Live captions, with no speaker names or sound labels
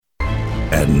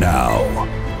And now,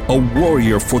 a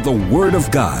warrior for the Word of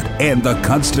God and the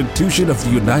Constitution of the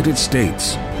United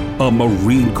States, a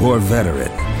Marine Corps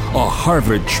veteran, a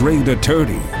Harvard-trained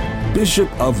attorney,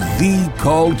 Bishop of The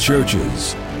Called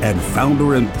Churches, and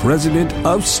founder and president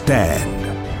of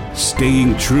STAND.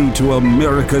 Staying true to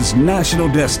America's national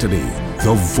destiny,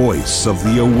 the voice of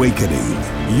the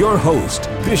awakening. Your host,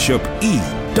 Bishop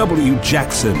E.W.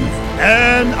 Jackson.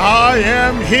 And I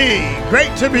am he.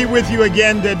 Great to be with you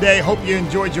again today. Hope you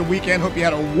enjoyed your weekend. Hope you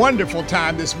had a wonderful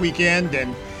time this weekend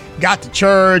and got to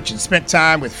church and spent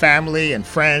time with family and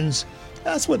friends.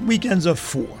 That's what weekends are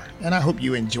for, and I hope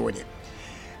you enjoyed it.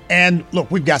 And look,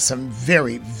 we've got some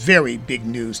very, very big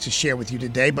news to share with you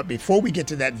today. But before we get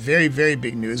to that very, very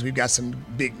big news, we've got some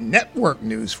big network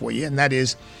news for you. And that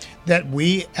is that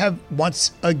we have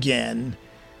once again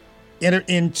entered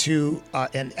into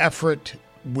an effort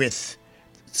with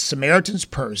Samaritan's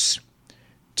Purse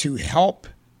to help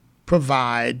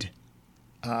provide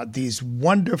these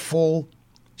wonderful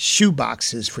shoe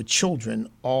boxes for children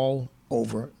all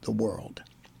over the world.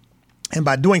 And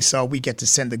by doing so, we get to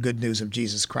send the good news of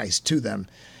Jesus Christ to them.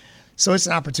 So it's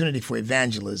an opportunity for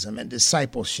evangelism and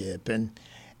discipleship and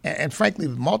frankly,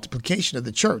 multiplication of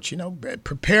the church,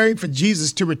 preparing for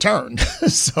Jesus to return.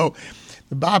 So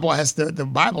the Bible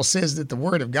says that the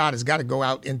word of God has got to go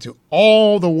out into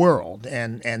all the world.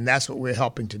 And that's what we're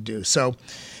helping to do. So,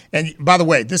 and by the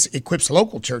way, this equips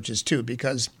local churches too,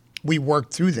 because we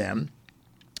work through them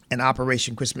and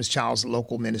Operation Christmas Child's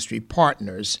local ministry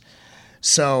partners.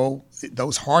 So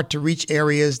those hard to reach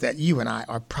areas that you and I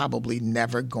are probably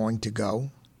never going to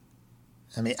go.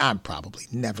 I mean, I'm probably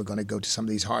never going to go to some of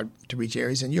these hard to reach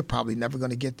areas, and you're probably never going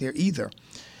to get there either.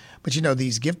 But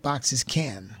these gift boxes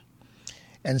can.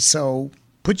 And so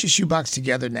put your shoebox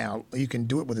together now. You can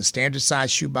do it with a standard size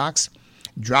shoebox.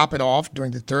 Drop it off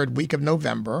during the third week of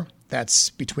November. That's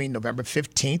between November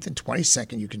 15th and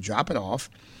 22nd. You can drop it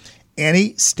off.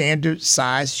 Any standard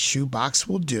size shoebox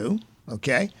will do,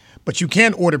 okay? But you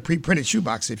can order pre-printed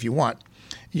shoeboxes if you want.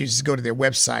 You just go to their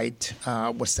website.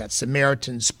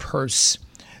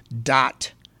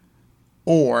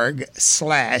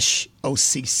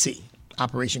 SamaritansPurse.org/OCC,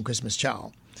 Operation Christmas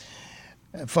Child.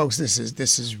 Folks, this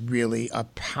is really a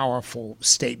powerful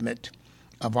statement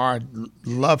of our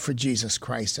love for Jesus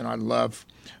Christ and our love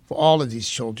for all of these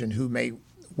children who may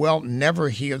well never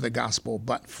hear the gospel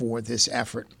but for this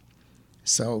effort.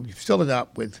 So you fill it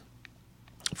up with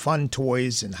fun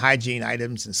toys and hygiene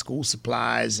items and school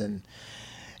supplies, and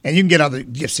you can get other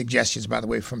gift suggestions, by the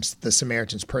way, from the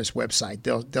Samaritan's Purse website.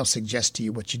 They'll suggest to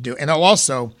you what you do, and they'll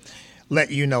also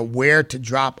let you know where to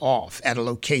drop off at a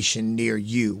location near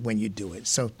you when you do it.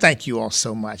 So thank you all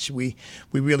so much. We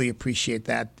really appreciate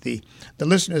that. The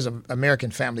listeners of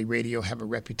American Family Radio have a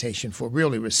reputation for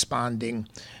really responding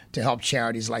to help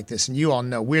charities like this. And you all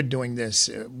know we're doing this.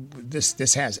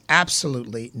 This has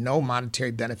absolutely no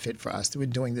monetary benefit for us. We're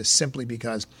doing this simply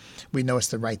because we know it's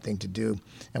the right thing to do,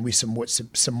 and we support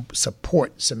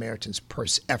Samaritan's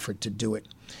Purse effort to do it.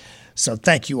 So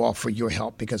thank you all for your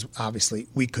help, because obviously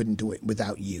we couldn't do it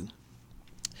without you.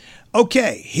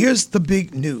 Okay, here's the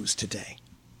big news today.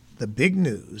 The big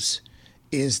news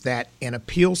is that an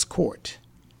appeals court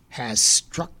has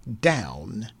struck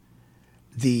down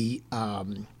the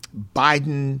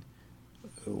Biden,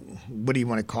 what do you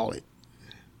want to call it?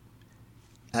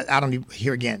 I don't even,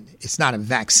 here again, it's not a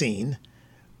vaccine,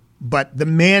 but the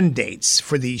mandates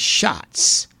for these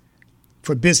shots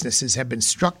for businesses have been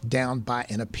struck down by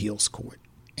an appeals court.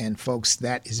 And folks,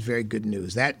 that is very good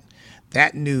news. That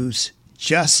news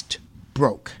just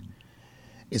broke.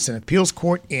 It's an appeals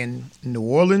court in New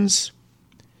Orleans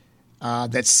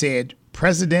that said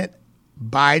President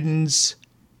Biden's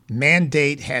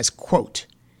mandate has, quote,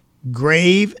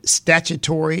 grave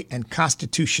statutory and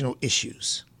constitutional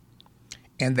issues.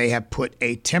 And they have put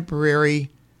a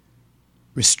temporary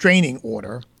restraining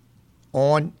order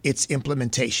on its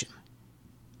implementation.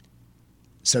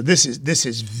 So this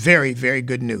is very, very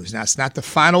good news. Now, it's not the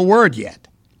final word yet,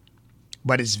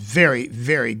 but it's very,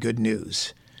 very good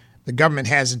news. The government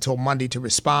has until Monday to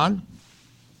respond.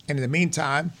 And in the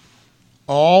meantime,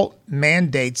 all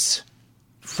mandates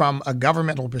from a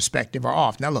governmental perspective are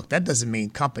off. Now, look, that doesn't mean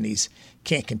companies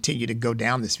can't continue to go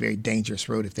down this very dangerous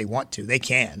road if they want to. They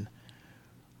can.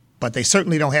 But they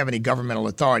certainly don't have any governmental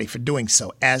authority for doing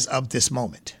so as of this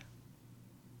moment.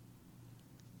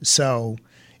 So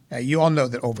you all know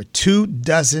that over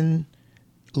 24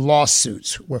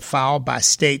 lawsuits were filed by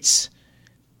states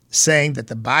saying that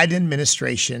the Biden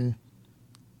administration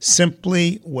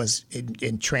simply was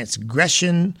in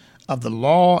transgression of the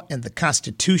law and the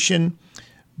Constitution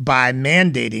by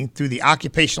mandating through the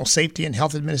Occupational Safety and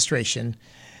Health Administration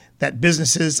that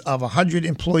businesses of 100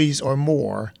 employees or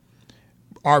more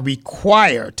are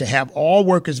required to have all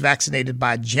workers vaccinated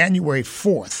by January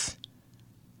 4th.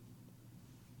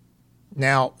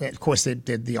 Now, of course,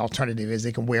 the alternative is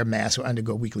they can wear masks or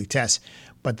undergo weekly tests,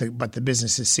 but the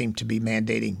businesses seem to be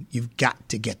mandating you've got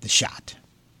to get the shot.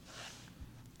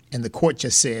 And the court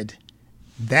just said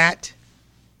that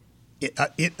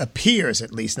it appears,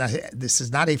 at least, now this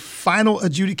is not a final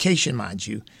adjudication, mind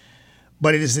you,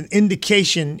 but it is an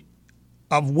indication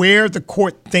of where the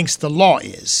court thinks the law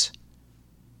is.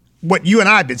 What you and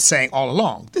I have been saying all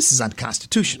along, this is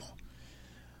unconstitutional.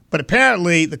 But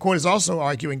apparently, the court is also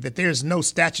arguing that there is no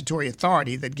statutory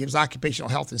authority that gives occupational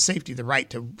health and safety the right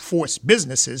to force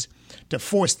businesses to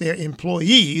force their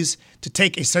employees to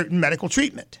take a certain medical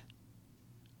treatment.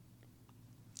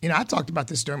 You know, I talked about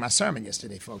this during my sermon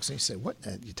yesterday, folks. And you said, "What?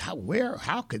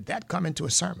 How could that come into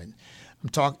a sermon?" I'm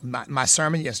talking my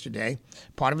sermon yesterday,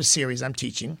 part of a series I'm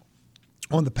teaching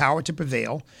on the power to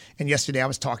prevail. And yesterday I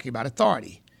was talking about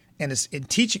authority. And in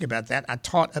teaching about that, I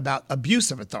taught about abuse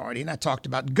of authority, and I talked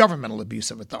about governmental abuse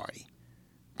of authority.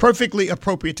 Perfectly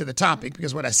appropriate to the topic,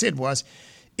 because what I said was,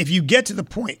 if you get to the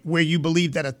point where you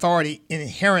believe that authority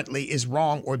inherently is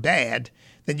wrong or bad,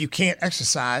 then you can't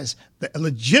exercise the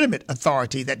legitimate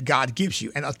authority that God gives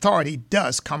you. And authority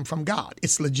does come from God.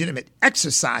 Its legitimate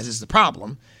exercise is the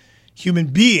problem. Human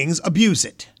beings abuse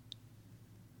it.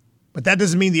 But that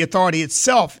doesn't mean the authority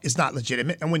itself is not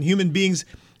legitimate. And when human beings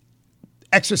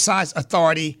exercise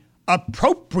authority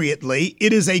appropriately,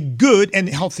 it is a good and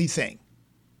healthy thing.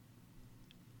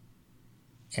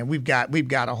 And we've got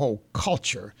a whole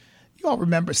culture. You all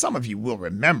remember, some of you will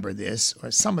remember this,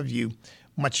 or some of you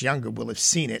much younger will have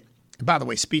seen it. And by the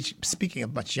way, speaking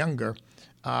of much younger,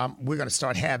 we're going to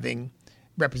start having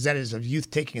representatives of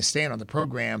youth taking a stand on the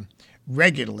program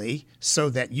regularly, so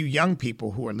that you young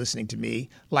people who are listening to me,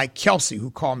 like Kelsey,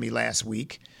 who called me last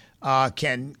week,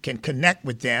 can connect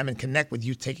with them and connect with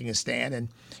you taking a stand and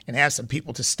have some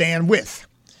people to stand with.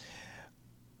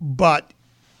 But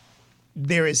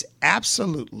there is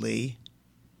absolutely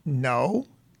no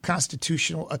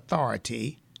constitutional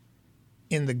authority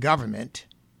in the government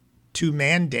to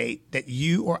mandate that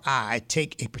you or I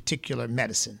take a particular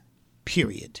medicine,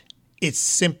 period. It's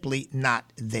simply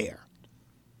not there.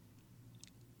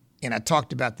 And I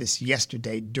talked about this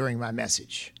yesterday during my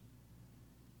message,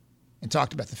 and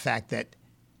talked about the fact that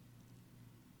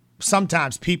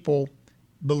sometimes people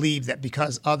believe that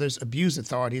because others abuse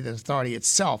authority, that authority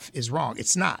itself is wrong.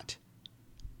 It's not.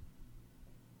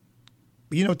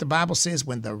 But you know what the Bible says?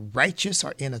 When the righteous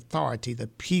are in authority, the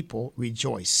people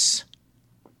rejoice.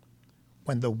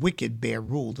 When the wicked bear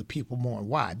rule, the people mourn.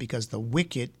 Why? Because the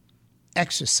wicked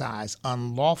exercise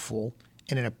unlawful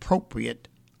and inappropriate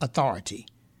authority.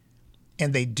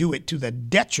 And they do it to the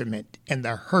detriment and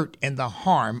the hurt and the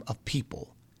harm of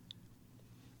people.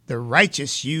 The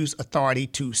righteous use authority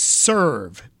to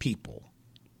serve people.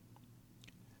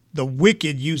 The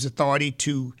wicked use authority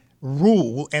to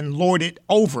rule and lord it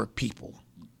over people.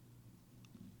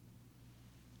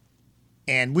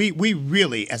 And we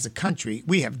really, as a country,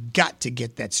 we have got to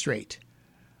get that straight.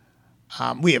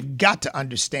 We have got to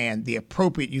understand the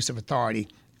appropriate use of authority.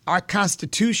 Our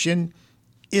Constitution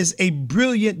is a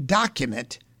brilliant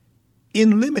document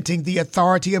in limiting the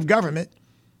authority of government.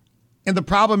 And the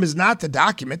problem is not the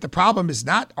document. The problem is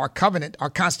not our covenant, our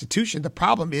Constitution. The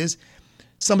problem is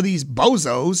some of these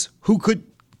bozos who could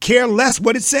care less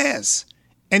what it says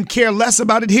and care less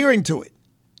about adhering to it.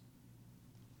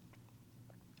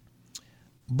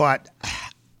 But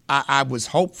I was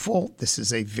hopeful. This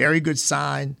is a very good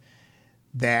sign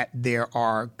that there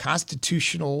are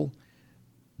constitutional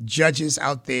judges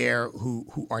out there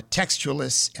who are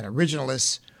textualists and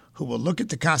originalists, who will look at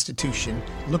the Constitution,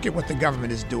 look at what the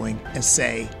government is doing, and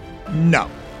say, no,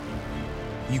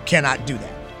 you cannot do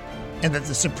that. And that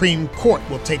the Supreme Court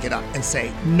will take it up and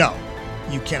say, no,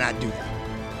 you cannot do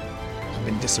that. I've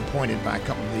been disappointed by a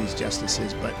couple of these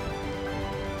justices, but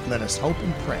let us hope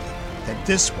and pray that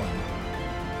this one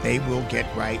they will get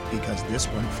right, because this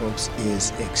one, folks,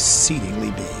 is exceedingly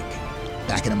big.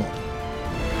 Back in a moment.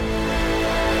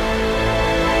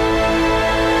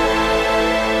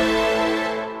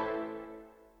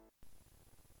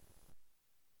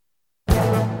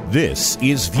 This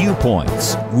is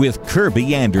Viewpoints with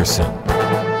Kirby Anderson.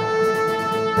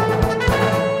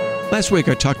 Last week,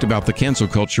 I talked about the cancel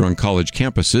culture on college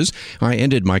campuses. I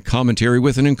ended my commentary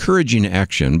with an encouraging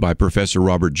action by Professor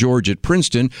Robert George at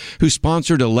Princeton, who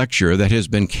sponsored a lecture that has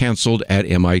been canceled at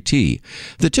MIT.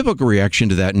 The typical reaction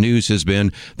to that news has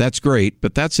been, that's great,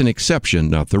 but that's an exception,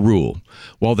 not the rule.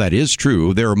 While that is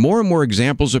true, there are more and more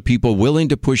examples of people willing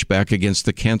to push back against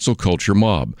the cancel culture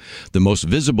mob. The most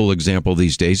visible example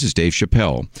these days is Dave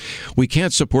Chappelle. We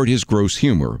can't support his gross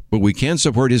humor, but we can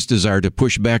support his desire to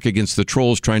push back against the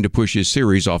trolls trying to push his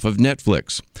series off of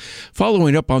Netflix.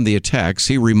 Following up on the attacks,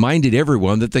 he reminded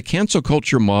everyone that the cancel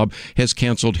culture mob has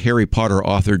canceled Harry Potter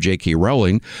author J.K.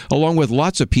 Rowling, along with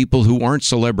lots of people who aren't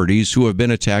celebrities who have been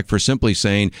attacked for simply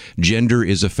saying gender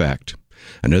is a fact.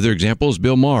 Another example is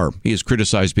Bill Maher. He is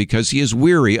criticized because he is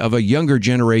weary of a younger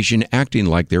generation acting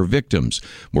like they're victims.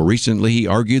 More recently, he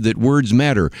argued that words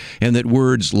matter and that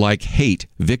words like hate,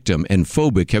 victim, and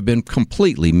phobic have been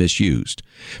completely misused.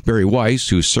 Barry Weiss,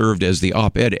 who served as the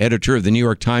op-ed editor of the New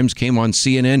York Times, came on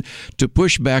CNN to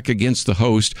push back against the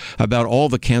host about all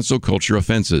the cancel culture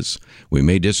offenses. We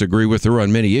may disagree with her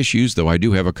on many issues, though I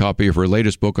do have a copy of her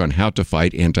latest book on how to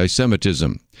fight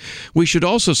anti-Semitism. We should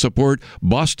also support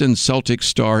Boston Celtics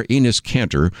star Enes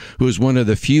Kanter, who is one of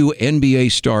the few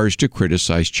NBA stars to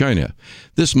criticize China.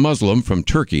 This Muslim from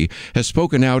Turkey has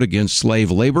spoken out against slave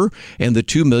labor and the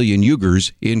 2 million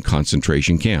Uyghurs in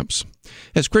concentration camps.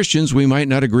 As Christians, we might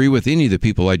not agree with any of the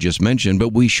people I just mentioned,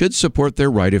 but we should support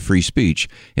their right of free speech,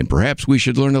 and perhaps we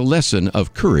should learn a lesson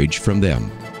of courage from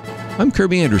them. I'm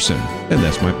Kirby Anderson, and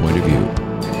that's my point of view.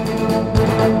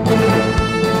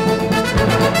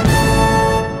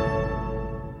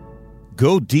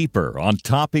 Go deeper on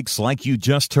topics like you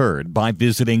just heard by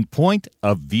visiting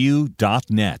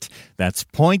pointofview.net. That's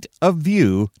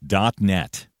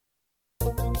pointofview.net.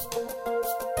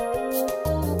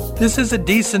 This is a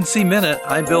Decency Minute.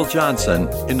 I'm Bill Johnson.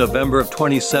 In November of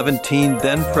 2017,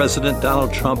 then President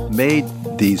Donald Trump made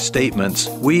these statements.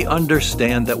 We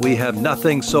understand that we have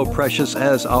nothing so precious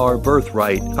as our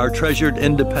birthright, our treasured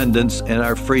independence, and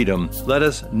our freedom. Let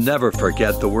us never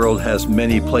forget the world has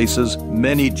many places,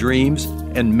 many dreams,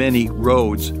 and many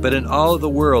roads. But in all of the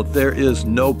world, there is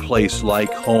no place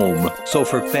like home. So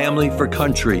for family, for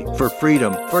country, for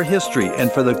freedom, for history,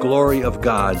 and for the glory of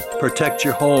God, protect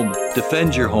your home,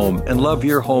 defend your home, and love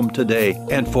your home today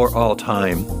and for all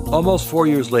time. Almost 4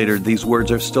 years later, these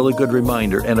words are still a good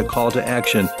reminder and a call to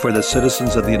action for the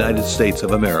citizens of the United States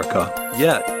of America.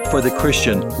 Yet, for the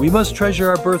Christian, we must treasure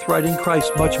our birthright in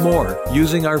Christ much more,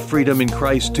 using our freedom in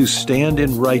Christ to stand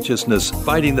in righteousness,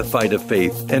 fighting the fight of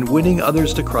faith, and winning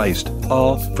others to Christ,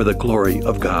 all for the glory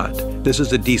of God. This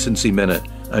is a Decency Minute.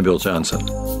 I'm Bill Johnson.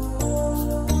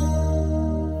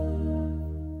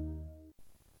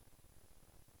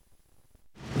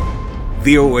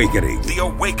 The Awakening. The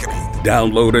Awakening.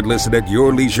 Download and listen at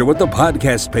your leisure with the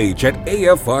podcast page at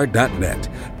afr.net.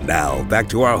 Now, back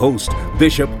to our host,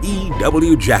 Bishop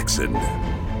E.W. Jackson.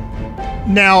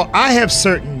 Now, I have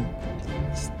certain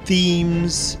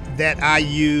themes that I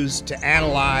use to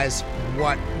analyze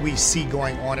what we see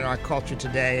going on in our culture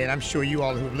today, and I'm sure you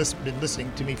all who have been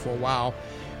listening to me for a while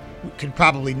could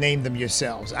probably name them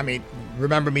yourselves. I mean,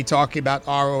 remember me talking about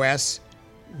ROS,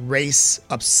 Race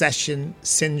Obsession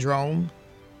Syndrome,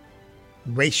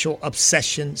 Racial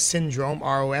Obsession Syndrome,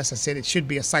 ROS. I said it should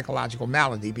be a psychological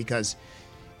malady because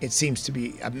it seems to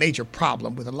be a major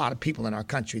problem with a lot of people in our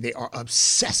country. They are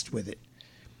obsessed with it.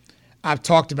 I've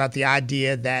talked about the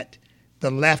idea that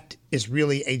the left is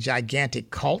really a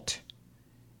gigantic cult,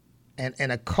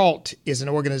 and a cult is an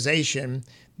organization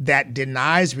that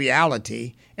denies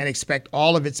reality and expect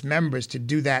all of its members to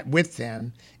do that with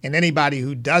them. And anybody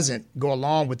who doesn't go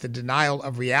along with the denial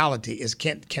of reality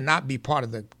cannot be part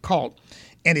of the cult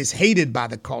and is hated by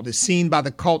the cult, is seen by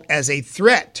the cult as a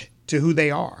threat to who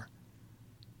they are.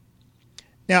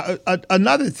 Now,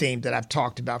 another theme that I've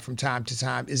talked about from time to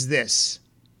time is this,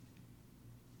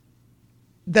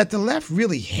 that the left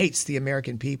really hates the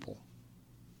American people.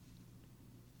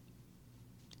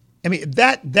 I mean,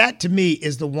 that to me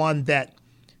is the one that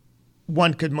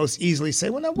one could most easily say,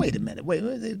 well, now, wait a minute.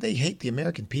 They hate the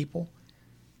American people?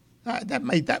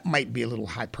 That might be a little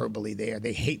hyperbole there.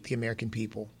 They hate the American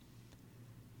people.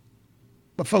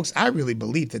 But folks, I really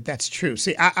believe that that's true.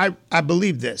 See, I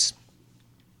believe this.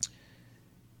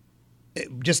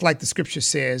 Just like the scripture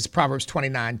says, Proverbs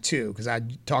 29:2, because I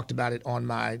talked about it on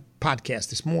my podcast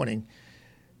this morning.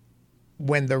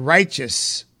 When the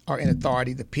righteous are in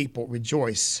authority, the people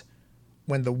rejoice.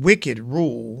 When the wicked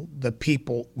rule, the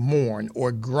people mourn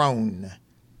or groan.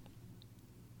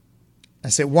 I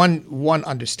said one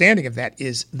understanding of that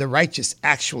is the righteous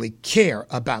actually care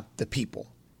about the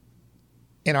people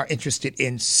and are interested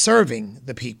in serving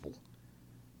the people.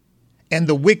 And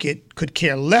the wicked could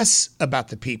care less about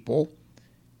the people.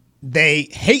 They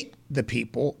hate the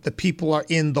people. The people are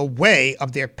in the way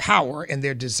of their power and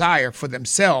their desire for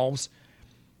themselves.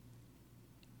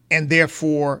 And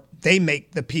therefore, they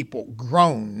make the people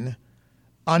groan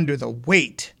under the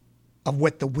weight of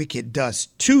what the wicked does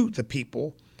to the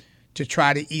people to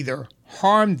try to either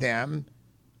harm them,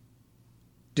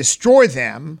 destroy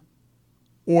them,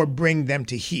 or bring them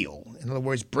to heel. In other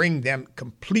words, bring them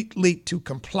completely to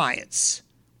compliance.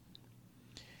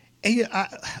 And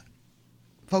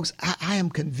folks, I am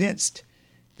convinced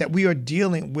that we are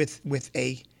dealing with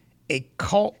a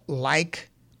cult-like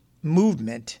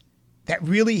movement that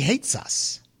really hates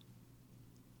us.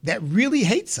 That really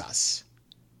hates us.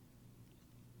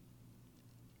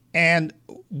 And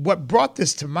what brought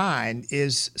this to mind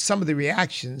is some of the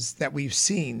reactions that we've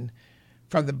seen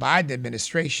from the Biden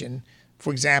administration.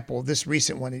 For example, this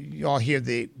recent one, you all hear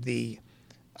the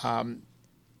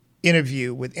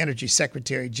interview with Energy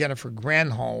Secretary Jennifer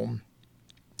Granholm.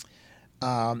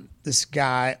 This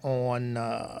guy on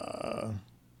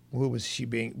where was she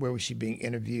being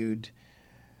interviewed?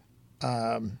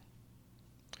 Well,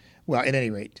 at any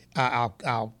rate,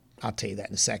 I'll tell you that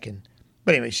in a second.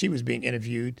 But anyway, she was being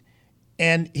interviewed,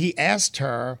 and he asked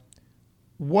her,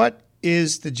 "What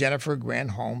is the Jennifer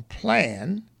Granholm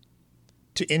plan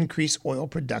to increase oil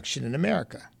production in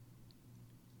America?"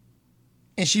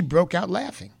 And she broke out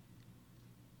laughing.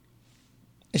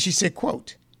 And she said,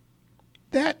 quote,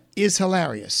 "That is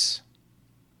hilarious."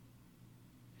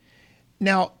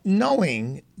 Now,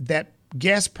 knowing that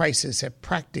gas prices have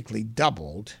practically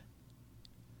doubled,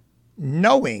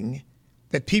 knowing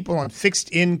that people on fixed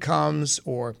incomes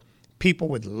or people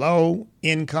with low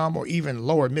income or even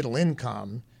lower middle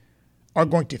income are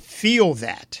going to feel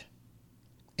that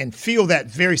and feel that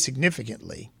very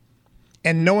significantly,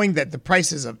 and knowing that the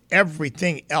prices of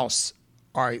everything else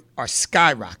are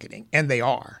skyrocketing, and they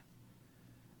are.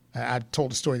 I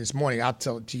told a story this morning. I'll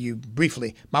tell it to you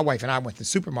briefly. My wife and I went to the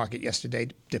supermarket yesterday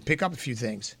to pick up a few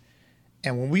things.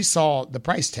 And when we saw the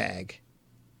price tag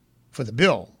for the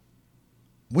bill,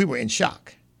 we were in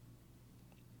shock.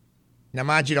 Now,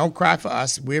 mind you, don't cry for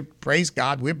us. Praise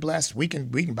God, we're blessed. We can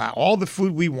buy all the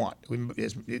food we want.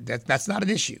 That's not an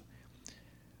issue.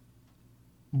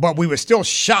 But we were still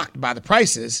shocked by the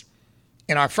prices.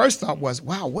 And our first thought was,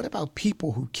 wow, what about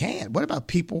people who can? What about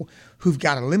people who've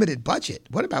got a limited budget?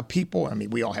 What about people, I mean,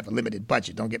 we all have a limited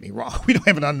budget, don't get me wrong. We don't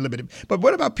have an unlimited, but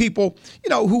what about people,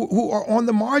 who are on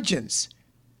the margins?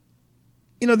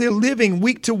 They're living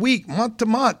week to week, month to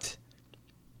month,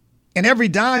 and every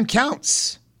dime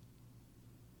counts.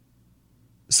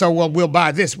 So, well, we'll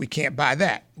buy this, we can't buy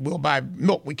that. We'll buy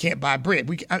milk, we can't buy bread.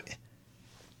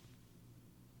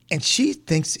 And she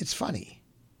thinks it's funny.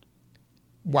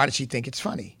 Why does she think it's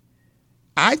funny?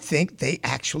 I think they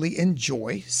actually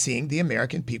enjoy seeing the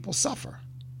American people suffer.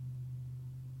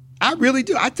 I really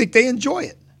do. I think they enjoy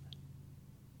it.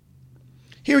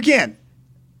 Here again,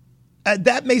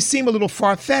 that may seem a little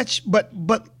far-fetched, but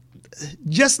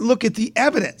just look at the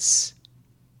evidence.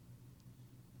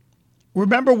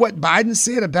 Remember what Biden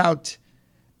said about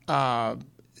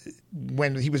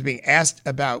when he was being asked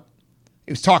about,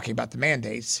 he was talking about the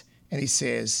mandates, and he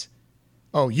says,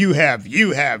 "Oh, you have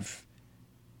your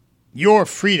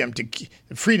freedom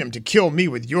to kill me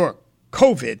with your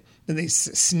COVID," and they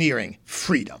sneering,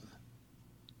 freedom.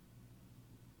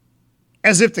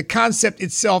 As if the concept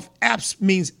itself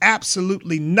means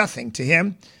absolutely nothing to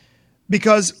him,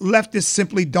 because leftists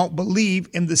simply don't believe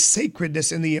in the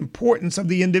sacredness and the importance of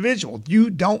the individual. You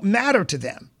don't matter to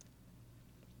them.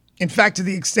 In fact, to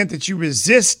the extent that you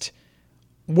resist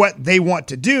what they want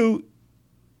to do,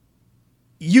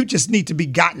 you just need to be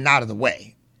gotten out of the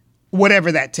way, whatever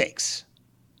that takes.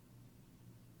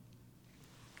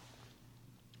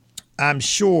 I'm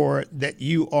sure that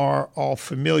you are all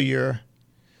familiar.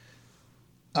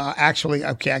 Actually,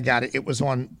 okay, I got it. It was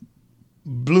on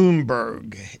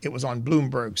Bloomberg. It was on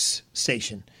Bloomberg's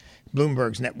station,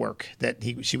 Bloomberg's network, that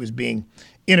she was being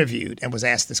interviewed and was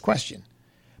asked this question.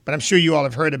 But I'm sure you all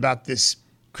have heard about this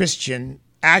Christian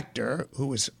actor who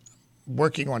was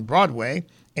working on Broadway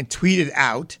and tweeted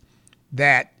out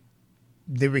that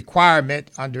the requirement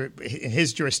in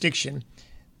his jurisdiction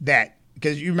that,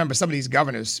 because you remember some of these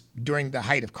governors during the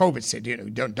height of COVID said,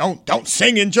 don't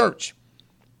sing in church.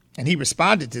 And he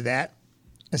responded to that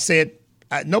and said,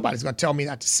 nobody's going to tell me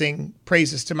not to sing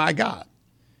praises to my God,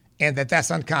 and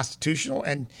that's unconstitutional,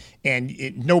 and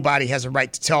nobody has a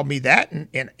right to tell me that,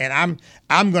 and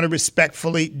I'm going to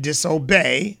respectfully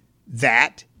disobey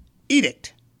that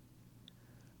edict.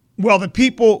 Well, the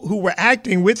people who were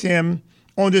acting with him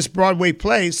on this Broadway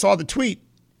play saw the tweet,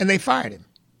 and they fired him.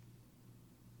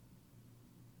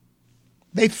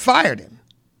 They fired him.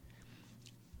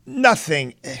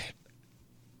 Nothing,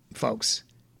 folks,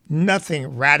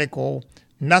 nothing radical,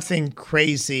 nothing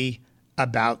crazy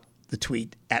about the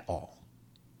tweet at all.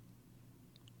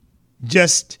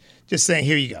 Just saying,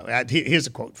 here you go. Here's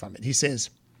a quote from it. He says,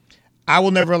 "I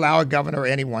will never allow a governor or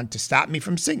anyone to stop me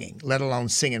from singing, let alone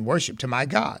sing and worship to my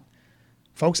God."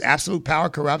 Folks, absolute power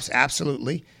corrupts,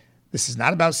 absolutely. This is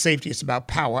not about safety, it's about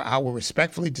power. I will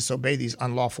respectfully disobey these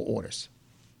unlawful orders.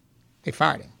 They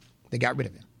fired him. They got rid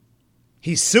of him.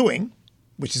 He's suing,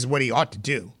 which is what he ought to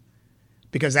do,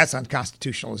 because that's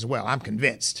unconstitutional as well, I'm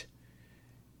convinced.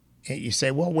 And you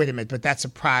say, well, wait a minute, but that's a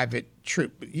private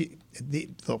troop.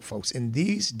 Look, folks, in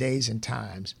these days and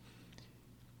times,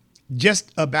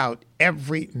 just about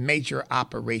every major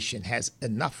operation has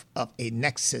enough of a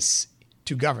nexus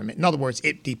to government. In other words,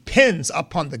 it depends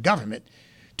upon the government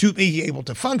to be able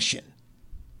to function,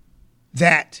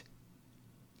 that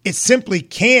it simply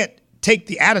can't take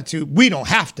the attitude, we don't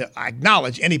have to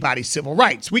acknowledge anybody's civil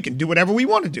rights. We can do whatever we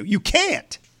want to do. You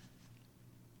can't.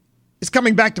 It's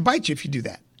coming back to bite you if you do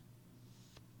that.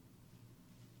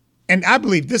 And I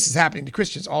believe this is happening to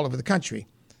Christians all over the country.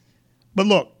 But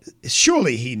look,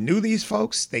 surely he knew these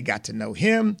folks. They got to know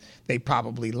him. They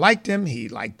probably liked him. He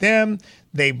liked them.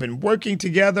 They've been working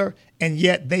together, and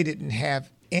yet they didn't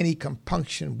have any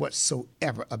compunction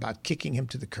whatsoever about kicking him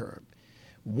to the curb.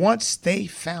 Once they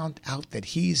found out that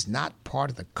he's not part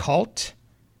of the cult,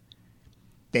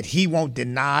 that he won't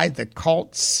deny the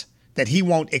cults, that he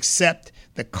won't accept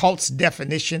the cult's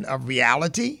definition of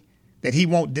reality, that he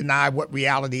won't deny what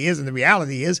reality is, and the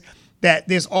reality is that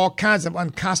there's all kinds of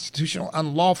unconstitutional,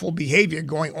 unlawful behavior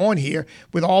going on here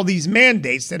with all these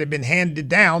mandates that have been handed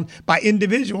down by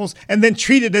individuals and then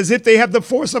treated as if they have the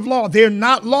force of law. They're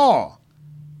not law.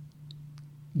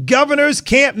 Governors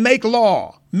can't make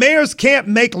law. Mayors can't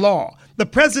make law. The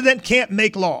president can't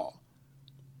make law.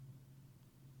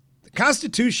 The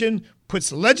Constitution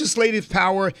puts legislative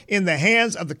power in the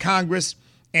hands of the Congress,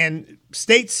 and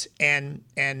states and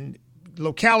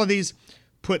localities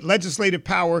put legislative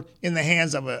power in the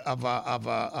hands of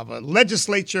a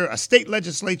legislature, a state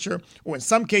legislature, or in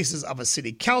some cases of a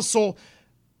city council.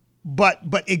 But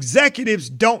executives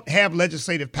don't have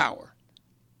legislative power,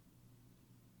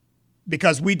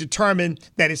 because we determine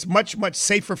that it's much, much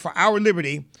safer for our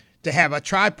liberty to have a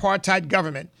tripartite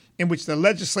government in which the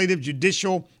legislative,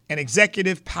 judicial, and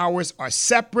executive powers are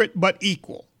separate but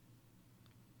equal.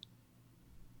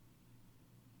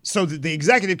 So that the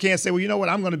executive can't say, well, you know what,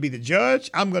 I'm going to be the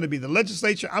judge, I'm going to be the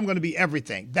legislature, I'm going to be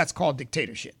everything. That's called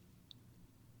dictatorship.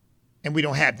 And we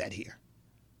don't have that here.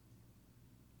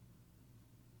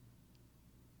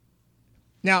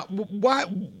 Now,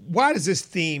 why does this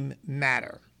theme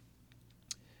matter?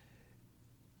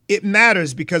 It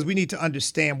matters because we need to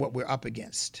understand what we're up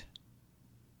against.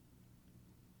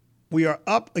 We are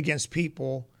up against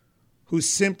people who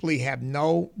simply have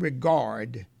no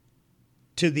regard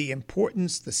to the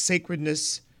importance, the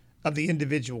sacredness of the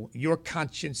individual, your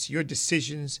conscience, your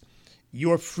decisions,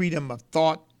 your freedom of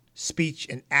thought, speech,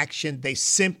 and action. They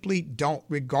simply don't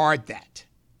regard that.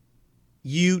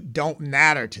 You don't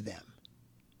matter to them.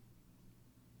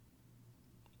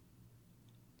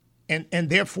 And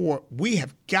therefore, we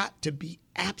have got to be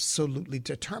absolutely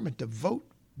determined to vote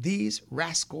these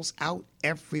rascals out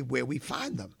everywhere we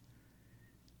find them,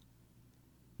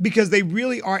 because they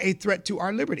really are a threat to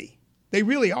our liberty. They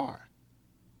really are.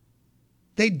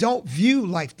 They don't view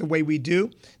life the way we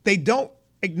do. They don't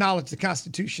acknowledge the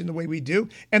Constitution the way we do.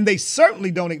 And they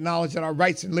certainly don't acknowledge that our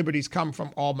rights and liberties come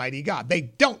from Almighty God. They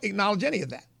don't acknowledge any of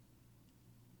that.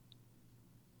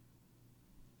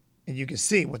 And you can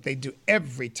see what they do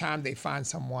every time they find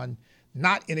someone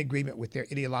not in agreement with their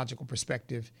ideological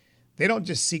perspective. They don't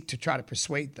just seek to try to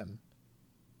persuade them.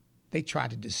 They try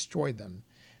to destroy them.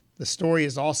 The story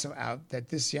is also out that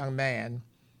this young man,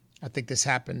 I think this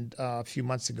happened a few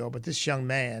months ago, but this young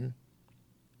man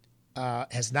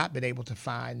has not been able to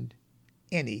find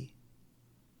any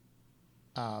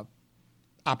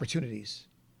opportunities.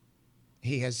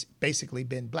 He has basically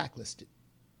been blacklisted.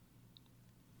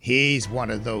 He's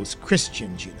one of those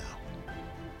Christians, you know.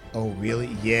 Oh,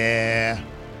 really? Yeah.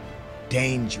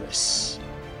 Dangerous.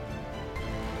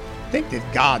 Think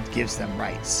that God gives them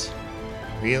rights.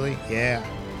 Really? Yeah.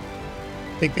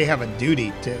 Think they have a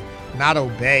duty to not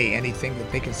obey anything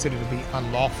that they consider to be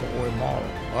unlawful or immoral.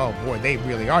 Oh boy, they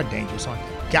really are dangerous, aren't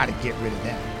they? Got to get rid of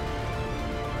them.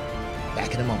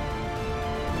 Back in a moment.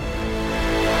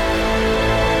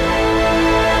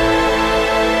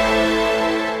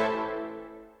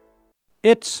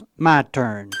 It's my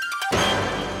turn.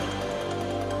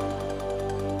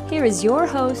 Here is your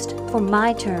host for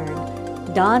My Turn,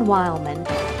 Don Wildman.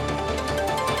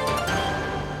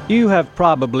 You have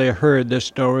probably heard this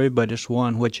story, but it's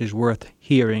one which is worth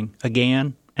hearing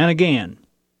again and again.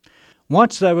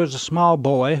 Once there was a small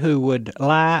boy who would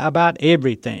lie about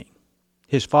everything.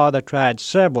 His father tried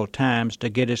several times to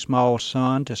get his small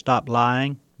son to stop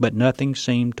lying, but nothing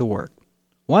seemed to work.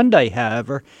 One day,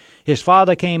 however, his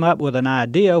father came up with an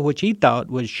idea which he thought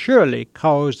would surely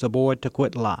cause the boy to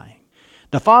quit lying.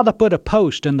 The father put a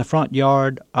post in the front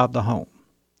yard of the home.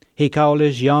 He called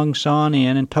his young son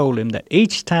in and told him that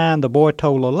each time the boy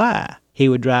told a lie, he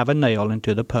would drive a nail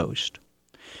into the post.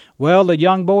 Well, the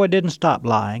young boy didn't stop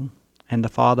lying, and the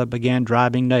father began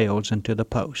driving nails into the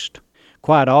post.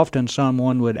 Quite often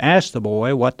someone would ask the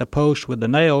boy what the post with the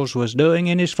nails was doing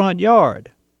in his front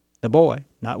yard. The boy,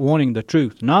 not wanting the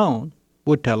truth known,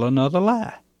 would tell another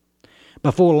lie.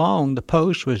 Before long, the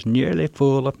post was nearly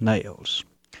full of nails.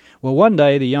 Well, one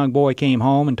day the young boy came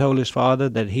home and told his father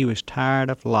that he was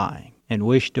tired of lying and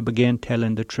wished to begin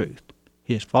telling the truth.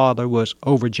 His father was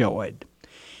overjoyed.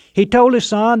 He told his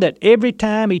son that every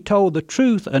time he told the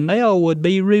truth, a nail would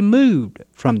be removed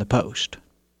from the post.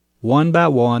 One by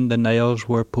one, the nails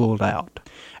were pulled out.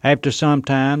 After some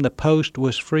time, the post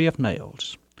was free of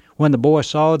nails. When the boy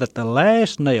saw that the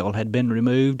last nail had been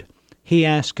removed, he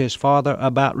asked his father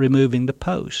about removing the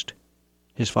post.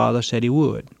 His father said he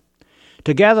would.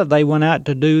 Together they went out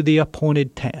to do the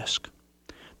appointed task.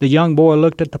 The young boy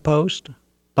looked at the post,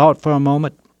 thought for a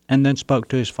moment, and then spoke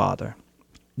to his father.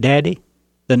 "Daddy,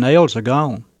 the nails are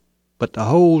gone, but the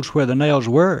holes where the nails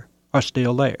were are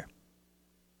still there."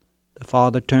 The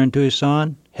father turned to his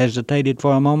son, hesitated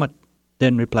for a moment,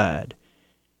 then replied,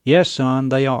 "Yes, son,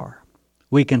 they are.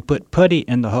 We can put putty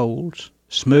in the holes,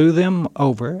 smooth them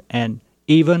over, and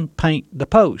even paint the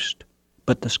post,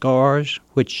 but the scars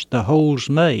which the holes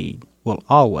made will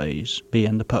always be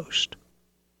in the post."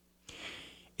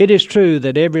 It is true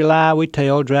that every lie we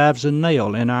tell drives a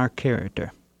nail in our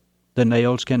character. The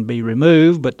nails can be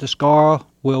removed, but the scar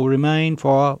will remain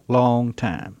for a long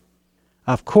time.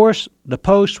 Of course, the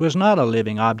post was not a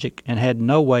living object and had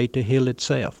no way to heal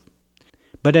itself.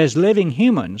 But as living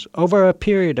humans, over a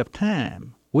period of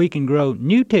time, we can grow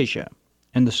new tissue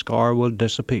and the scar will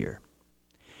disappear.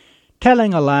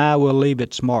 Telling a lie will leave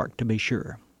its mark, to be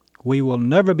sure. We will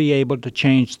never be able to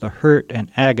change the hurt and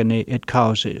agony it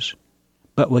causes,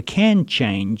 but we can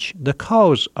change the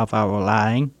cause of our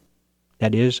lying,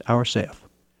 that is, ourself.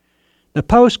 The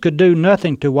post could do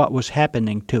nothing to what was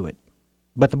happening to it,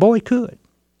 but the boy could,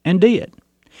 and did.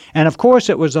 And of course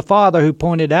it was the father who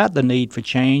pointed out the need for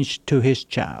change to his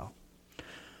child.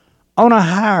 On a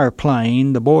higher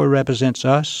plane, the boy represents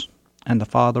us, and the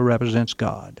father represents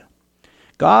God.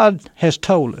 God has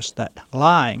told us that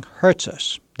lying hurts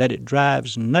us, that it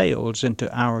drives nails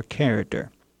into our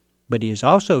character. But he has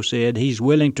also said he's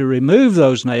willing to remove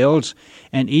those nails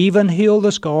and even heal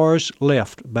the scars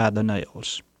left by the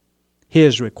nails.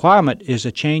 His requirement is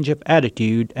a change of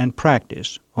attitude and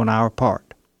practice on our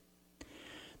part.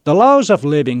 The laws of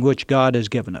living which God has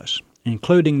given us,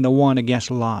 including the one against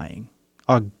lying,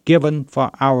 are given for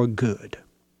our good.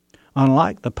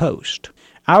 Unlike the post,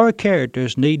 our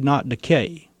characters need not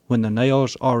decay when the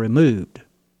nails are removed,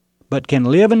 but can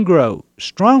live and grow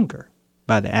stronger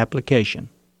by the application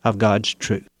of God's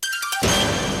truth.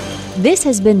 This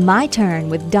has been My Turn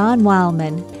with Don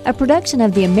Wildman, a production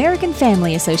of the American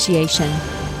Family Association.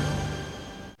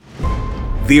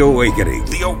 The Awakening.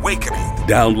 The Awakening.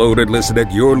 Download and listen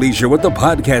at your leisure with the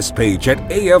podcast page at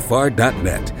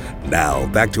afr.net. Now,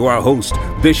 back to our host,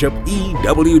 Bishop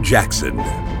E.W. Jackson.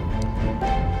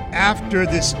 After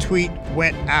this tweet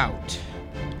went out,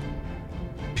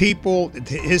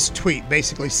 his tweet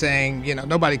basically saying,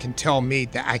 nobody can tell me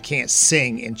that I can't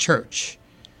sing in church.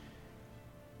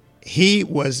 He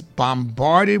was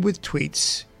bombarded with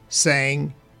tweets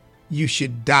saying, you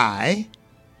should die.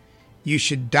 You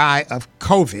should die of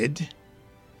COVID.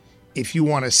 If you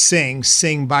want to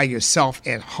sing by yourself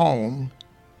at home.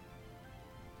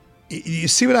 You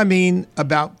see what I mean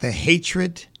about the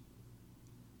hatred?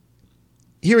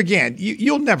 Here again,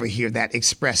 you'll never hear that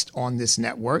expressed on this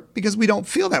network because we don't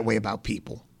feel that way about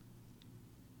people.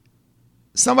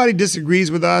 Somebody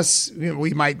disagrees with us,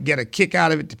 we might get a kick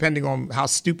out of it depending on how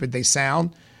stupid they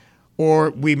sound, or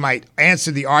we might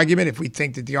answer the argument if we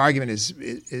think that the argument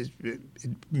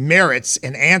merits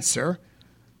an answer,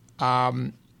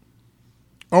 or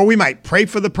we might pray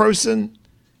for the person,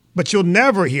 but you'll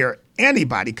never hear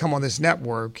anybody come on this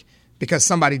network because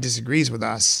somebody disagrees with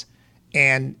us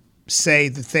and say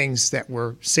the things that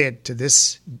were said to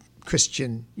this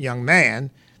Christian young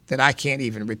man that I can't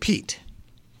even repeat.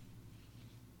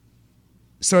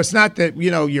 So it's not that,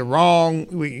 you're wrong,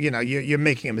 you're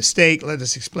making a mistake. Let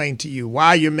us explain to you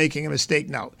why you're making a mistake.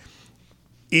 No,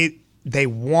 They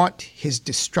want his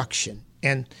destruction.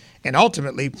 And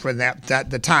ultimately, for that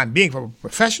the time being, from a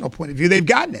professional point of view, they've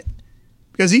gotten it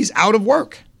because he's out of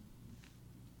work.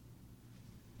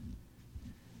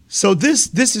 So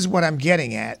this is what I'm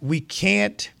getting at. We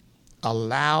can't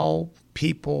allow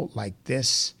people like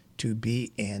this to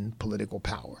be in political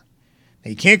power. Now,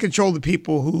 you can't control the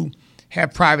people who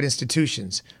have private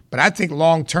institutions, but I think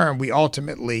long term we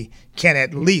ultimately can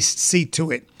at least see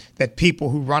to it that people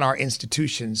who run our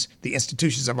institutions, the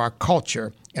institutions of our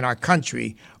culture and our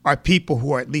country, are people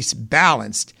who are at least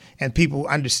balanced and people who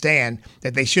understand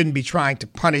that they shouldn't be trying to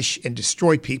punish and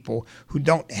destroy people who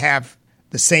don't have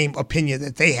the same opinion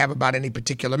that they have about any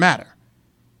particular matter.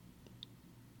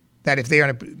 That if they're in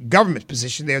a government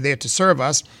position, they're there to serve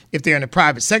us. If they're in a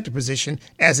private sector position,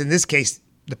 as in this case,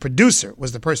 the producer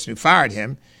was the person who fired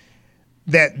him,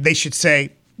 that they should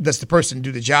say, does the person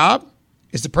do the job?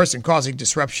 Is the person causing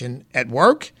disruption at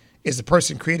work? Is the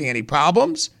person creating any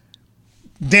problems?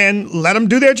 Then let them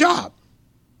do their job.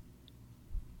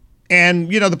 And,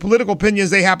 the political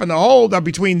opinions they happen to hold are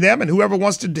between them and whoever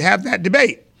wants to have that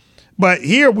debate. But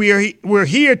here we're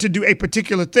here to do a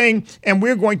particular thing, and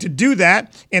we're going to do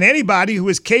that. And anybody who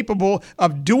is capable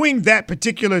of doing that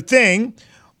particular thing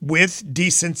with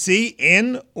decency,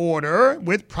 in order,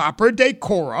 with proper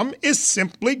decorum, is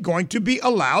simply going to be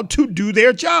allowed to do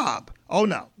their job. Oh,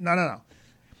 no.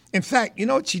 In fact, you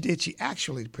know what she did? She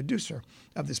actually, the producer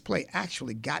of this play,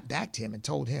 actually got back to him and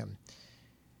told him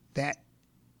that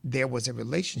there was a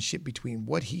relationship between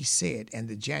what he said and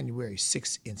the January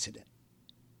 6th incident.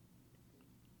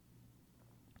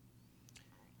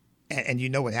 And you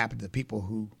know what happened to the people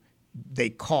who they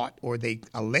caught or they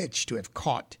alleged to have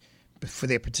caught for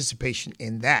their participation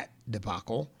in that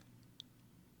debacle.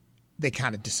 They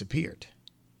kind of disappeared,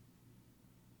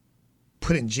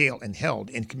 put in jail and held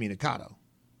incommunicado.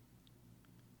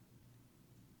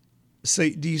 So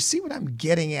do you see what I'm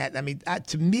getting at? I mean,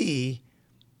 to me,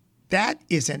 that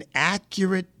is an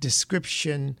accurate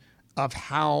description of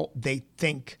how they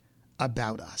think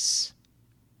about us.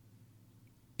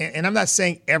 And I'm not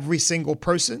saying every single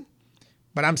person,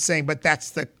 but I'm saying, but that's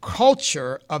the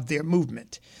culture of their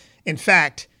movement. In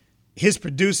fact, his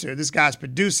producer, this guy's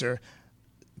producer,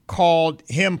 called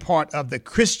him part of the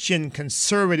Christian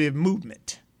conservative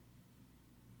movement.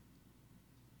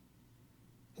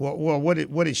 Well,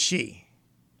 what is she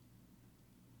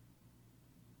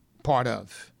part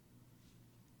of?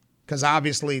 Because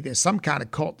obviously there's some kind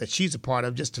of cult that she's a part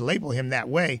of, just to label him that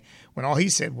way, when all he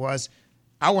said was,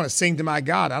 I want to sing to my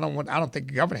God. I don't think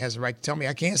the government has the right to tell me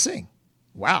I can't sing.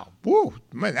 Wow. Woo.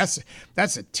 Man,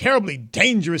 that's a terribly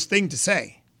dangerous thing to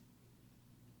say.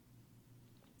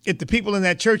 If the people in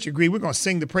that church agree we're going to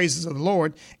sing the praises of the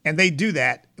Lord and they do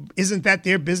that, isn't that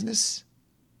their business?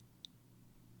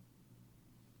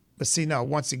 But see, no,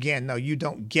 once again, no, you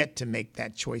don't get to make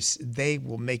that choice. They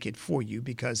will make it for you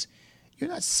because you're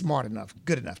not smart enough,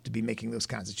 good enough to be making those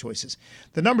kinds of choices.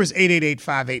 The number is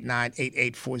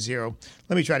 888-589-8840.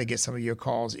 Let me try to get some of your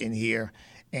calls in here.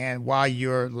 And while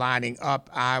you're lining up,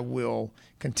 I will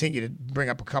continue to bring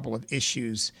up a couple of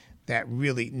issues that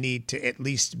really need to at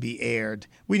least be aired.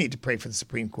 We need to pray for the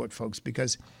Supreme Court, folks,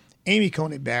 because Amy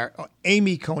Coney Barrett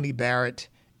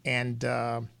and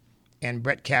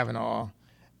Brett Kavanaugh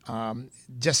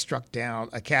just struck down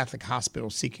a Catholic hospital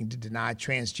seeking to deny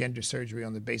transgender surgery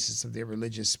on the basis of their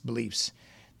religious beliefs,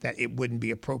 that it wouldn't be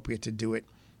appropriate to do it.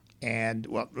 And,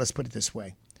 well, let's put it this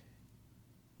way.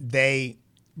 They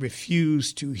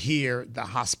refused to hear the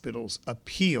hospital's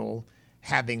appeal,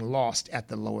 having lost at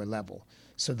the lower level.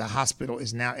 So the hospital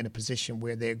is now in a position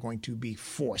where they're going to be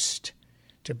forced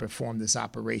to perform this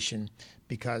operation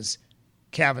because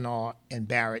Kavanaugh and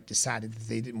Barrett decided that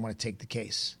they didn't want to take the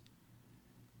case.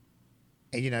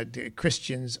 And, the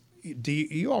Christians, do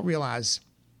you all realize,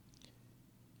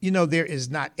 there is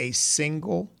not a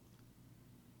single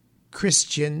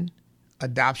Christian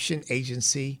adoption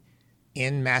agency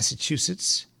in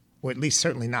Massachusetts, or at least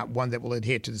certainly not one that will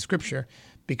adhere to the scripture,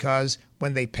 because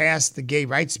when they passed the gay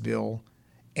rights bill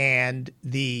and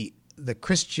the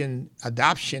Christian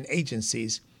adoption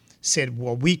agencies said,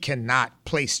 well, we cannot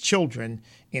place children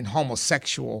in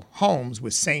homosexual homes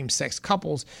with same-sex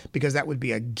couples because that would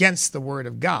be against the word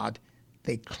of God,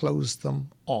 they closed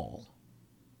them all.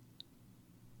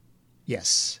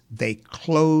 Yes, they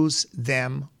closed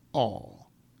them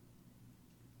all.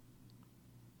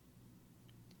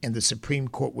 And the Supreme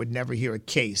Court would never hear a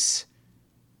case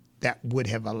that would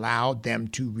have allowed them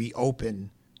to reopen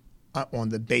on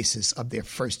the basis of their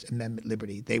First Amendment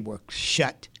liberty. They were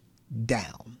shut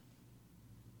down.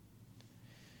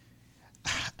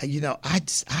 I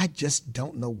just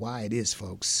don't know why it is,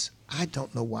 folks. I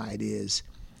don't know why it is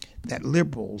that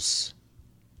liberals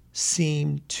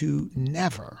seem to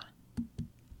never,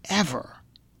 ever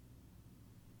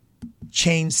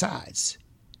change sides.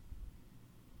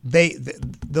 The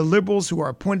liberals who are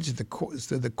appointed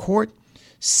to the court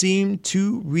seem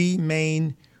to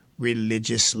remain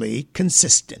religiously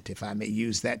consistent, if I may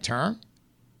use that term.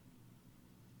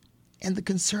 And the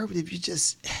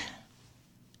conservatives,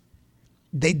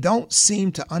 they don't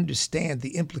seem to understand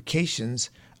the implications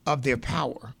of their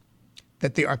power,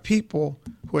 that there are people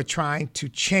who are trying to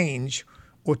change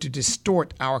or to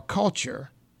distort our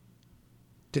culture,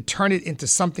 to turn it into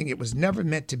something it was never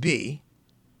meant to be.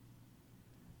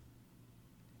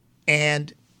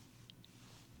 And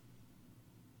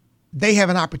they have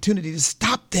an opportunity to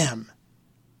stop them.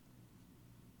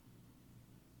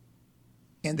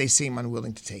 And they seem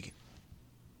unwilling to take it.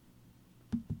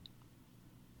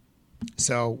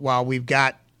 So while we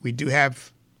do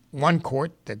have one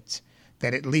court that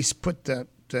at least put the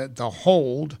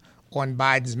hold on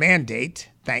Biden's mandate,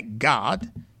 thank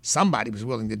God, somebody was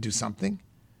willing to do something.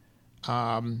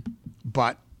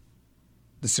 But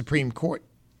the Supreme Court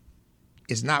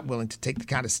is not willing to take the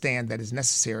kind of stand that is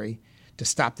necessary to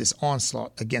stop this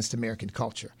onslaught against American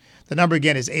culture. The number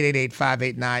again is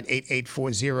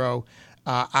 888-589-8840.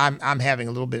 I'm having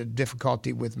a little bit of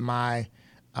difficulty with my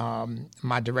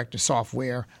director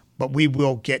software, but we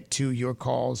will get to your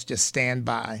calls. Just stand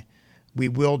by. We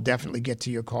will definitely get to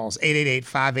your calls.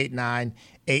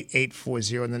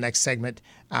 888-589-8840. In the next segment,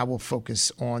 I will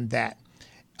focus on that.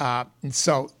 And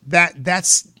so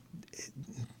that's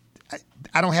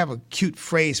I don't have a cute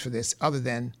phrase for this other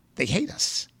than they hate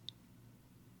us.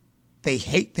 They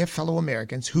hate their fellow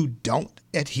Americans who don't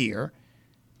adhere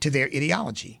to their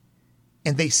ideology.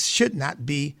 And they should not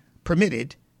be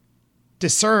permitted to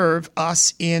serve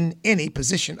us in any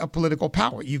position of political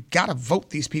power. You've got to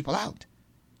vote these people out.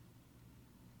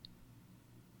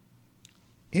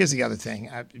 Here's the other thing.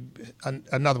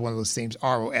 Another one of those themes,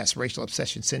 ROS, Racial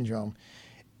Obsession Syndrome.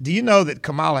 Do you know that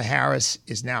Kamala Harris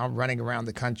is now running around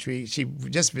the country? She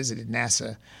just visited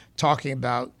NASA talking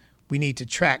about we need to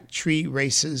track tree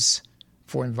races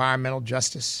for environmental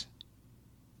justice.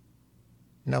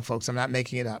 No, folks, I'm not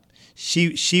making it up.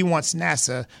 She wants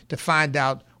NASA to find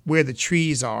out where the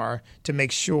trees are to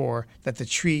make sure that the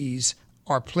trees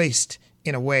are placed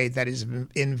in a way that is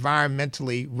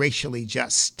environmentally, racially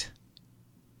just.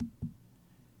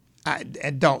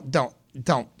 And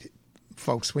don't,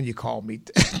 folks, when you call me,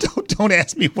 don't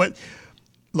ask me what.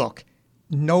 Look,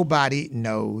 nobody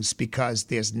knows because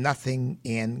there's nothing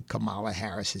in Kamala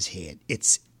Harris's head.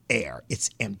 It's air. It's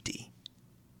empty.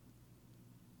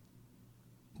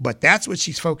 But that's what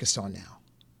she's focused on now.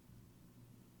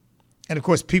 And of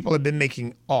course, people have been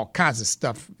making all kinds of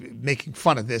stuff, making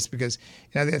fun of this because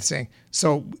they're saying,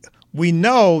 so we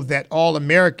know that all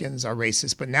Americans are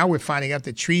racist, but now we're finding out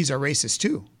that trees are racist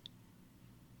too.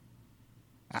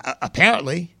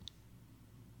 Apparently.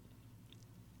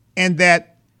 And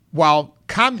that while,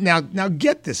 now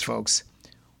get this, folks,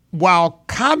 while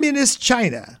communist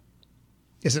China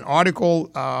is an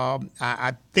article,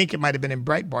 I think it might have been in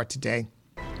Breitbart today,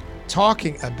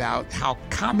 talking about how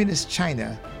communist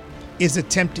China is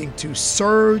attempting to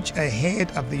surge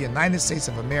ahead of the United States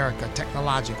of America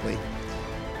technologically,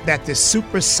 that this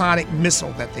supersonic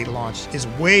missile that they launched is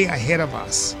way ahead of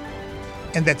us,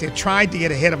 and that they're trying to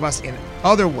get ahead of us in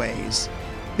other ways.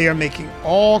 They are making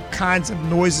all kinds of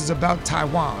noises about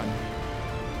Taiwan,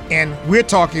 and we're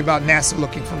talking about NASA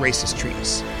looking for racist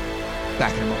trees.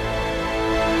 Back in a moment.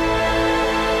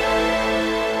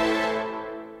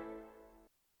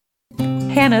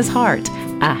 Hannah's Heart,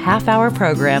 a half-hour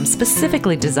program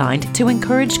specifically designed to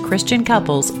encourage Christian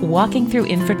couples walking through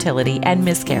infertility and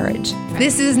miscarriage.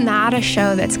 This is not a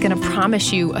show that's going to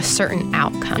promise you a certain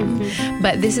outcome,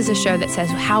 but this is a show that says,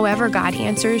 however God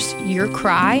answers your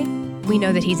cry, we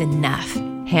know that He's enough.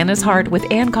 Hannah's Heart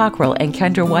with Ann Cockrell and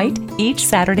Kendra White, each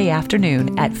Saturday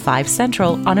afternoon at 5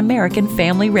 Central on American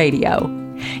Family Radio.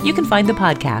 You can find the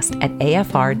podcast at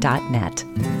afr.net.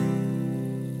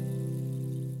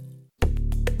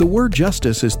 The word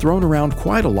justice is thrown around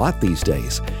quite a lot these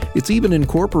days. It's even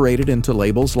incorporated into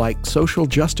labels like social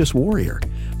justice warrior.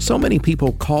 So many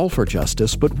people call for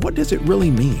justice, but what does it really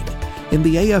mean? In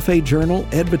the AFA Journal,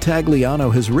 Ed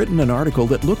Battagliano has written an article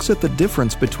that looks at the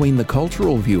difference between the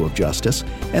cultural view of justice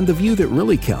and the view that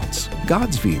really counts,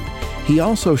 God's view. He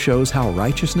also shows how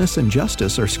righteousness and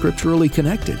justice are scripturally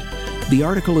connected. The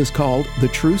article is called The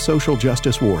True Social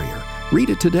Justice Warrior.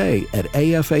 Read it today at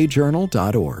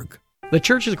afajournal.org. The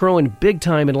church is growing big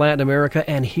time in Latin America,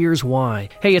 and here's why.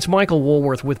 Hey, it's Michael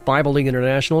Woolworth with Bible League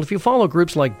International. If you follow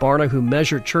groups like Barna who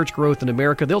measure church growth in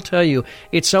America, they'll tell you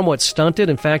it's somewhat stunted.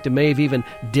 In fact, it may have even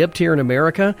dipped here in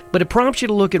America. But it prompts you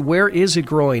to look at where is it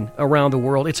growing around the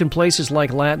world. It's in places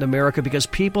like Latin America because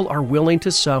people are willing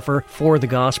to suffer for the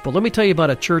gospel. Let me tell you about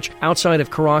a church outside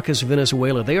of Caracas,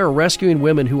 Venezuela. They are rescuing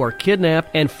women who are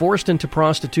kidnapped and forced into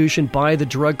prostitution by the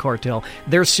drug cartel.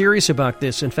 They're serious about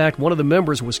this. In fact, one of the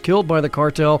members was killed by the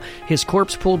cartel, his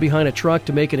corpse pulled behind a truck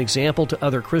to make an example to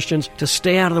other Christians to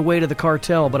stay out of the way to the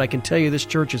cartel. But I can tell you this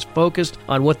church is focused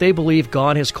on what they believe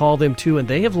God has called them to, and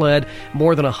they have led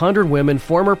more than 100 women,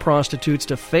 former prostitutes,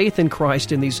 to faith in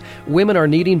Christ, and these women are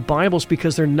needing Bibles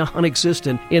because they're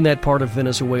non-existent in that part of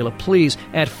Venezuela. Please,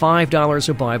 at $5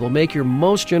 a Bible, make your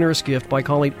most generous gift by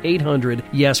calling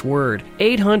 800-YES-WORD.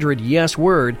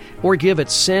 800-YES-WORD, or give at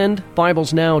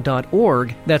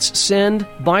sendbiblesnow.org. That's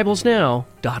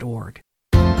sendbiblesnow.org.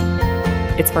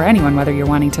 It's for anyone, whether you're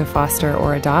wanting to foster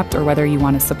or adopt or whether you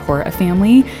want to support a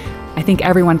family. I think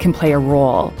everyone can play a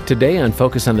role. Today on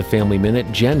Focus on the Family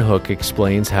Minute, Jen Hook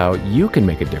explains how you can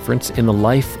make a difference in the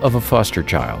life of a foster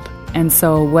child. And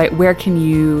so where can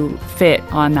you fit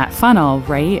on that funnel,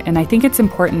 right? And I think it's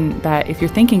important that if you're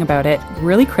thinking about it,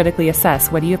 really critically assess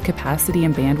what do you have capacity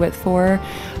and bandwidth for,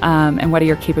 and what are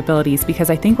your capabilities? Because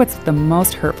I think what's the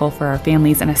most hurtful for our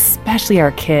families, and especially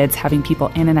our kids, having people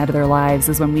in and out of their lives,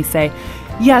 is when we say,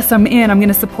 yes, I'm in, I'm going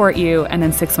to support you, and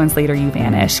then 6 months later you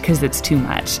vanish because it's too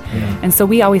much. Yeah. And so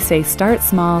we always say, start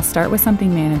small, start with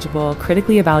something manageable,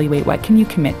 critically evaluate what can you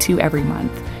commit to every month.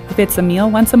 If it's a meal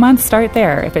once a month, start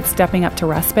there. If it's stepping up to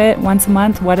respite once a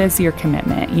month, what is your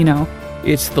commitment,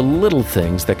 It's the little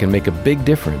things that can make a big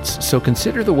difference, so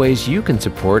consider the ways you can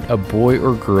support a boy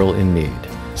or girl in need.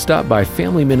 Stop by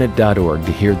FamilyMinute.org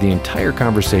to hear the entire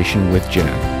conversation with Jen.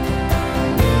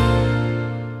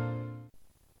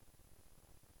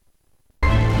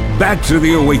 Back to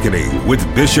the Awakening with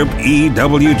Bishop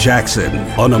E.W. Jackson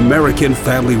on American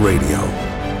Family Radio.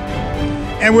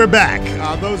 And we're back.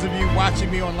 Those of you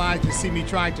watching me online can see me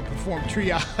trying to perform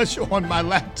triage on my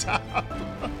laptop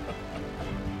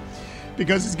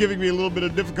because it's giving me a little bit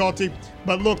of difficulty.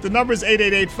 But look, the number is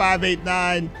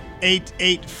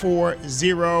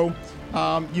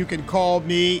 888-589-8840. You can call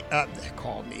me.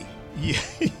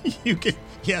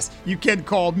 You can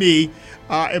call me,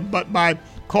 but my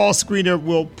call screener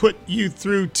will put you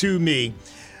through to me.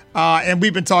 And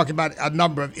we've been talking about a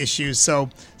number of issues.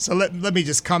 So let me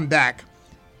just come back.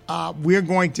 We're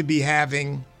going to be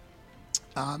having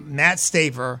Matt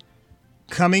Staver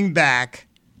coming back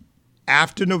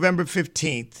after November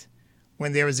 15th,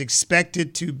 when there is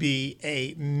expected to be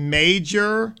a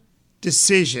major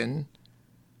decision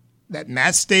that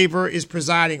Matt Staver is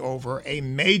presiding over, a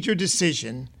major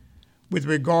decision with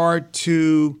regard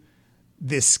to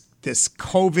this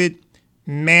COVID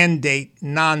mandate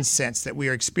nonsense that we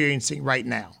are experiencing right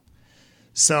now.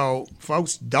 So,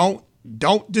 folks, don't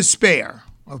despair.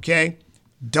 Okay?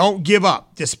 Don't give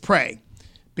up. Just pray,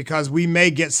 because we may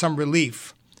get some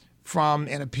relief from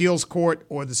an appeals court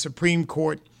or the Supreme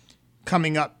Court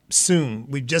coming up soon.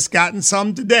 We've just gotten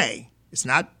some today. It's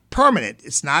not permanent.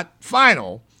 It's not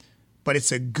final, but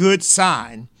it's a good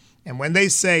sign. And when they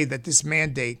say that this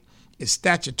mandate is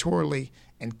statutorily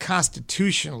and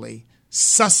constitutionally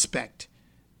suspect,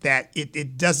 that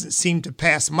it doesn't seem to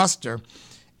pass muster.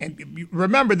 And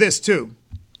remember this, too.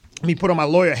 Let me put on my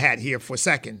lawyer hat here for a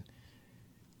second.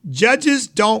 Judges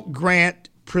don't grant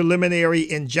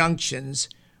preliminary injunctions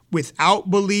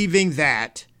without believing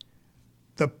that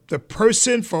the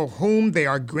person for whom they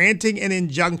are granting an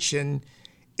injunction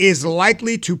is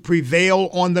likely to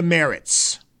prevail on the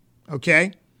merits.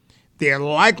 Okay? They're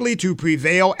likely to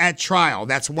prevail at trial.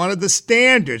 That's one of the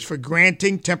standards for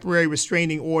granting temporary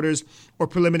restraining orders or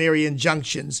preliminary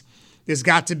injunctions. There's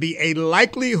got to be a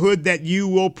likelihood that you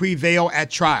will prevail at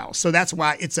trial. So that's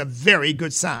why it's a very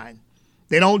good sign.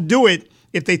 They don't do it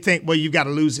if they think, well, you've got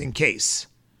a losing case.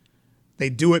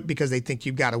 They do it because they think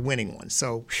you've got a winning one.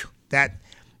 So that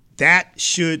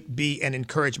should be an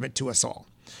encouragement to us all.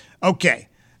 Okay,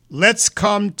 let's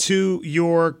come to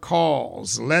your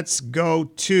calls. Let's go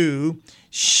to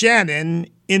Shannon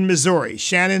in Missouri.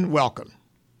 Shannon, welcome.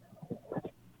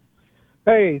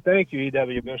 Hey, thank you,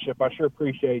 E.W. Bishop. I sure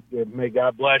appreciate it. May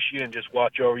God bless you and just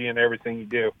watch over you in everything you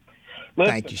do.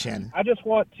 Listen, thank you, Shannon. I just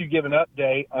want to give an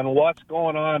update on what's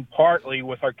going on partly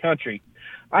with our country.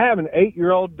 I have an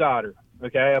 8-year-old daughter,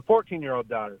 okay, a 14-year-old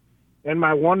daughter, and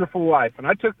my wonderful wife. And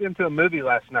I took them to a movie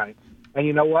last night. And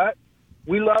you know what?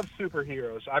 We love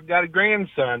superheroes. I've got a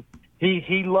grandson.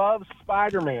 He loves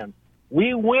Spider-Man.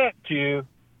 We went to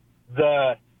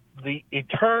the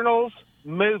Eternals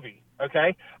movie.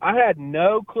 okay? I had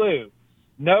no clue.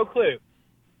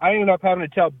 I ended up having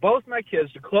to tell both my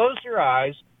kids to close their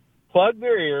eyes, plug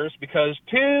their ears, because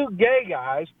two gay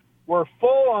guys were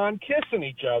full-on kissing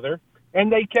each other,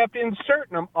 and they kept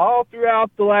inserting them all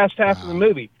throughout the last half of the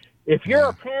movie. If you're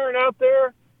a parent out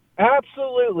there,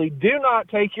 absolutely do not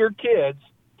take your kids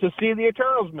to see the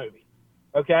Eternals movie,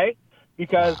 okay?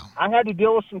 Because I had to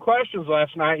deal with some questions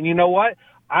last night, and you know what?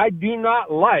 I do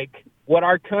not like what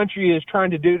our country is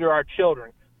trying to do to our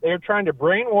children. They're trying to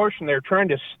brainwash, and they're trying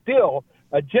to steal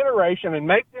a generation and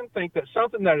make them think that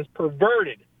something that is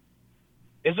perverted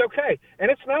is okay, and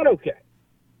it's not okay.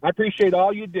 I appreciate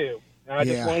all you do, and I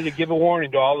just wanted to give a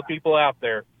warning to all the people out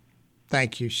there.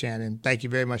 Thank you, Shannon. Thank you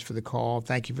very much for the call.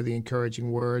 Thank you for the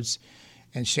encouraging words.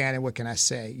 And Shannon, what can I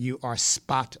say? You are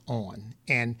spot on.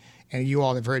 And you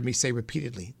all have heard me say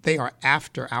repeatedly, they are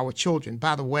after our children.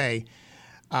 By the way,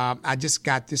 I just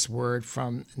got this word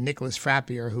from Nicholas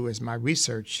Frappier, who is my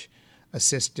research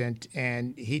assistant,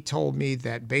 and he told me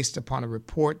that based upon a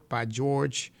report by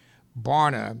George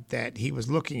Barna that he was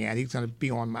looking at, he's going to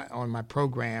be on my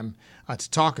program to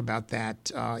talk about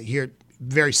that here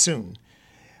very soon.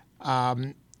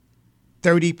 30%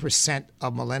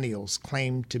 of millennials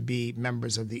claim to be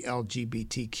members of the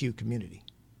LGBTQ community.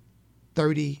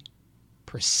 30%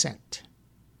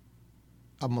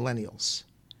 of millennials.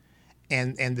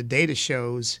 And the data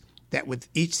shows that with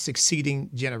each succeeding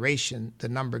generation, the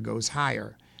number goes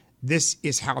higher. This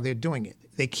is how they're doing it.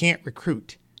 They can't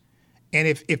recruit. And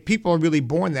if people are really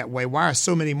born that way, why are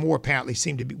so many more apparently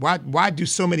why do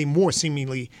so many more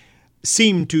seemingly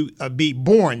seem to be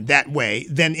born that way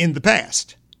than in the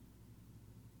past?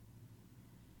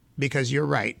 Because you're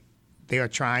right. They are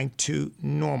trying to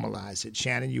normalize it.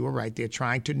 Shannon, you were right. They're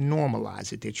trying to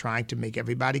normalize it. They're trying to make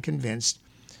everybody convinced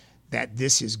that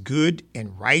this is good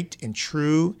and right and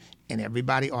true, and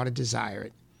everybody ought to desire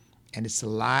it. And it's a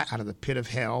lie out of the pit of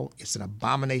hell. It's an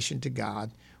abomination to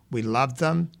God. We love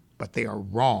them, but they are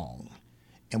wrong.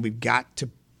 And we've got to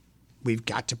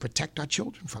protect our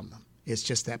children from them. It's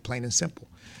just that plain and simple.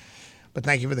 But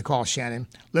thank you for the call, Shannon.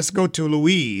 Let's go to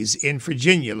Louise in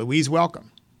Virginia. Louise,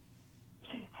 welcome.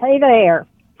 Hey there.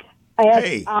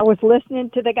 Hey. I was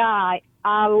listening to the guy.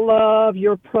 I love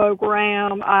your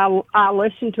program. I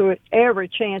listen to it every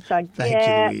chance I get.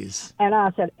 Thank you, Louise. And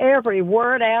I said, every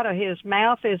word out of his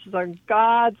mouth is the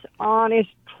God's honest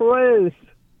truth.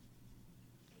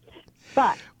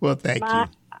 But well, thank you.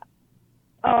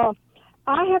 I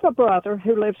have a brother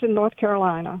who lives in North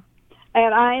Carolina,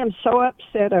 and I am so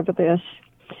upset over this.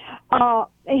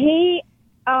 He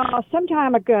some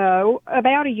time ago,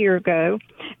 about a year ago,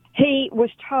 he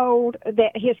was told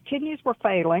that his kidneys were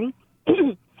failing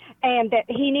and that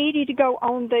he needed to go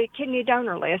on the kidney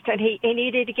donor list, and he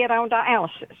needed to get on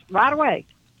dialysis right away.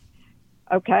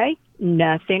 Okay,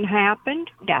 nothing happened.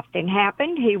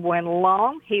 He went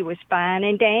along. He was fine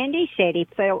and dandy, said he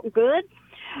felt good.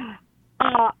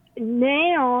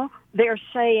 Now they're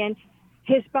saying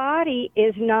his body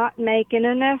is not making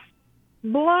enough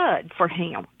blood for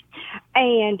him.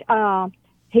 And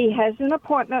he has an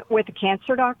appointment with a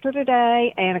cancer doctor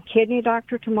today and a kidney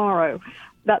doctor tomorrow.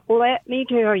 But let me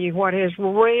tell you what is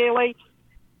really,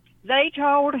 they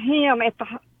told him at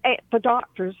the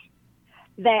doctors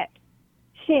that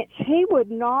since he would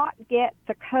not get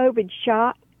the COVID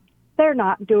shot, they're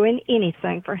not doing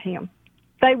anything for him.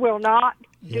 They will not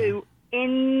do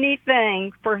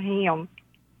anything for him.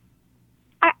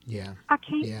 I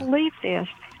can't believe this.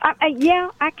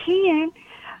 I can.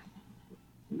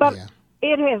 But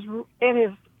it has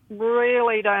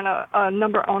really done a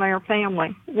number on our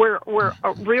family. We're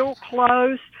real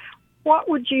close. What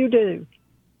would you do?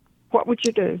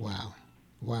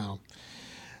 Wow.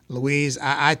 Louise,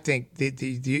 I think,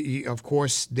 of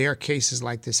course, there are cases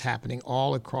like this happening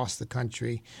all across the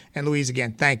country. And Louise,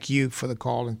 again, thank you for the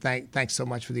call, and thanks so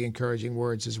much for the encouraging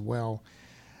words as well.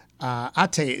 I'll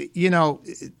tell you,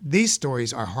 these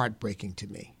stories are heartbreaking to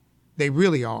me. They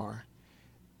really are,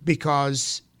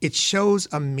 because it shows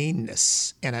a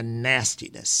meanness and a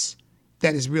nastiness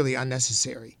that is really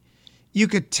unnecessary. You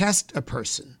could test a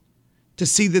person to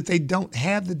see that they don't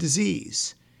have the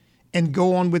disease and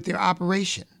go on with their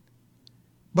operation.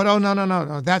 But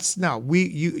no.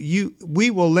 We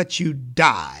will let you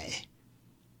die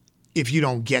if you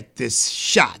don't get this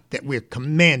shot that we're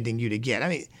commanding you to get. I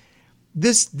mean,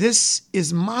 this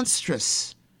is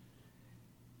monstrous.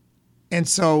 And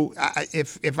so,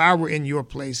 if I were in your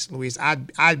place, Louise,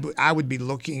 I would be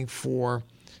looking for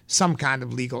some kind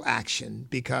of legal action,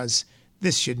 because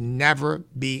this should never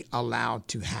be allowed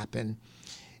to happen.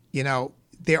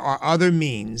 There are other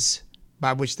means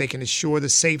by which they can assure the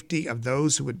safety of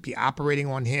those who would be operating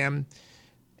on him.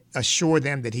 assure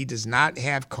them that he does not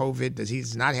have COVID, that he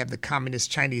does not have the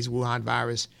communist Chinese Wuhan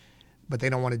virus, but they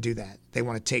don't want to do that. They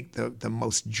want to take the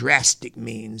most drastic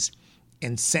means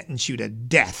and sentence you to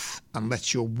death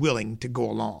unless you're willing to go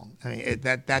along. I mean,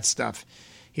 that stuff.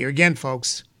 Here again,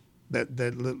 folks,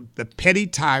 the petty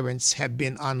tyrants have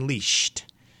been unleashed,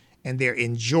 and they're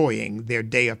enjoying their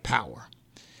day of power.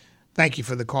 Thank you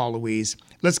for the call, Louise.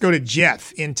 Let's go to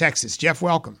Jeff in Texas. Jeff,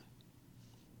 welcome.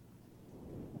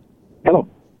 Hello.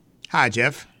 Hi,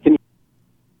 Jeff.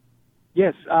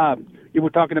 Yes, you were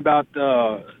talking about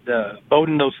the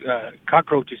voting those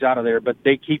cockroaches out of there, but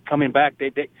they keep coming back.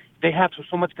 They have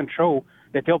so much control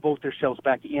that they'll vote themselves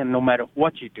back in no matter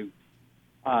what you do.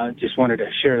 Just wanted to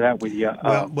share that with you.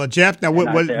 Well, Jeff. Now,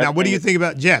 what do you think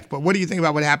about Jeff? But what do you think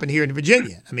about what happened here in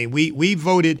Virginia? I mean, we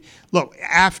voted. Look,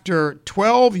 after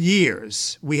 12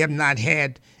 years, we have not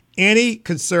had any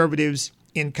conservatives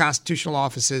in constitutional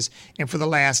offices, and for the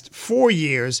last 4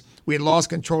 years, we had lost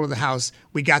control of the House.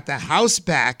 We got the House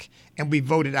back, and we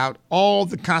voted out all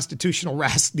the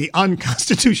the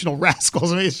unconstitutional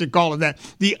rascals. I should call it that,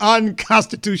 the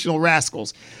unconstitutional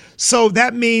rascals. So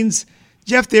that means,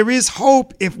 Jeff, there is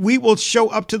hope if we will show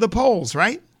up to the polls,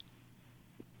 right?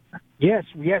 Yes,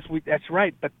 that's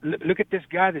right. But look at this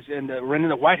guy that's running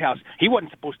the White House. He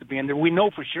wasn't supposed to be in there. We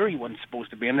know for sure he wasn't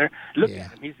supposed to be in there. Look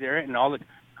at him; he's there, and all the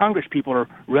Congress people are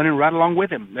running right along with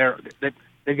him.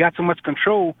 They've got so much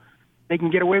control, they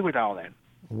can get away with all that.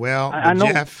 Well, I know.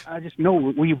 Jeff, I just know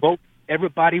when you vote,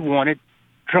 everybody wanted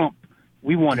Trump.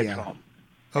 We wanted Trump.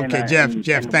 Okay, Jeff.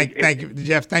 Thank you,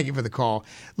 Jeff. Thank you for the call.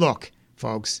 Look,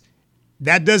 folks,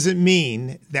 that doesn't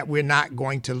mean that we're not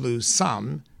going to lose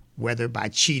some, whether by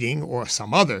cheating or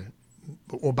some other,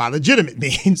 or by legitimate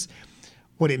means.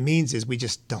 What it means is we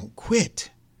just don't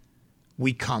quit.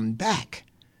 We come back.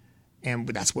 And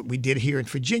that's what we did here in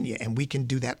Virginia, and we can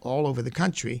do that all over the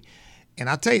country.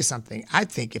 And I'll tell you something. I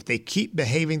think if they keep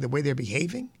behaving the way they're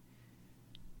behaving,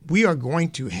 we are going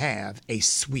to have a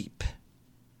sweep.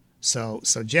 So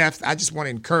Jeff, I just want to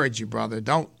encourage you, brother.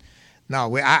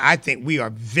 I think we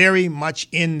are very much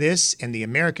in this, and the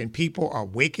American people are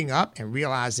waking up and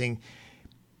realizing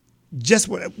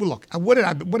what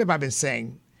have I been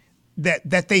saying?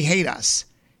 That they hate us.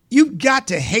 You've got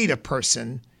to hate a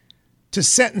person to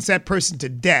sentence that person to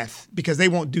death because they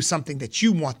won't do something that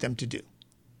you want them to do.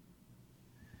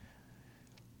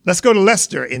 Let's go to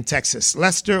Lester in Texas.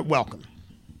 Lester, welcome.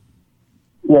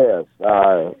 Yes,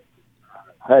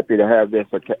 happy to have this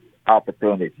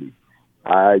opportunity.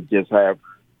 I just have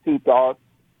two thoughts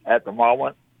at the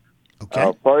moment.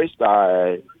 Okay. First,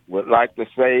 I would like to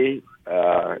say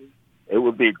it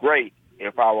would be great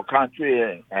if our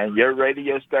country and your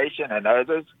radio station and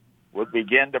others would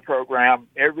begin the program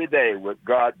every day with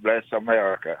God Bless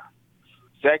America.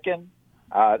 Second,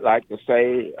 I'd like to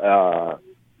say,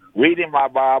 reading my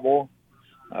Bible,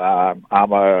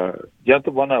 I'm a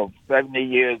gentleman of 70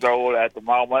 years old at the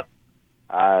moment.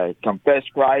 I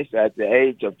confessed Christ at the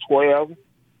age of 12.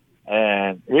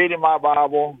 And reading my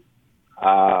Bible,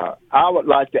 I would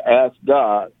like to ask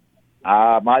God,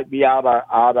 I might be out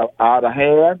of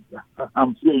hand.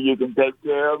 I'm sure you can take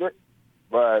care of it.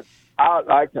 But I would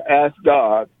like to ask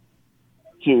God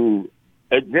to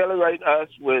exhilarate us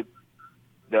with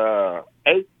the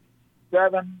 8,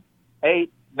 7,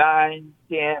 8, 9,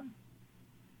 10,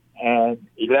 and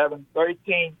 11,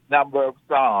 13 number of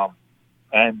Psalms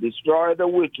and destroy the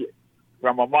wicked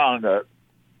from among us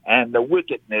and the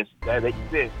wickedness that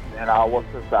exists in our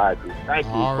society. Thank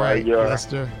you. All right,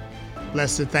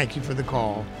 Lester, thank you for the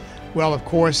call. Well, of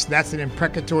course, that's an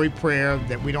imprecatory prayer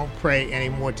that we don't pray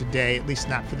anymore today, at least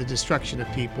not for the destruction of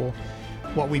people.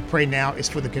 What we pray now is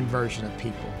for the conversion of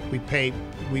people. We pray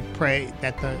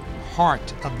that the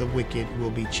heart of the wicked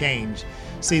will be changed.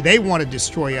 See, they want to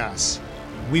destroy us.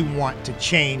 We want to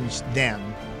change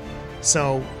them.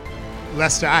 So,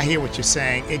 Lester, I hear what you're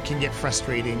saying. It can get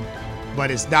frustrating.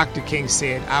 But as Dr. King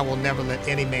said, I will never let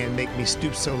any man make me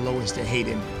stoop so low as to hate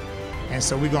him. And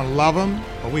so we're going to love him,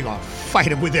 but we're going to fight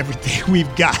him with everything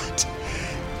we've got.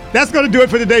 That's going to do it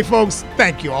for today, folks.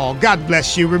 Thank you all. God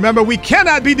bless you. Remember, we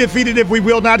cannot be defeated if we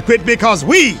will not quit, because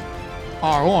we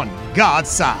are on God's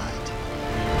side.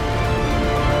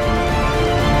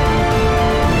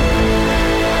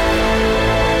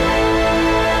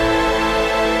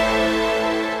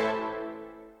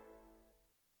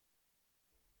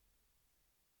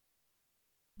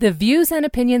 The views and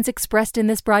opinions expressed in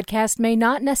this broadcast may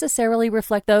not necessarily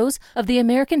reflect those of the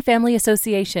American Family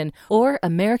Association or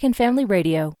American Family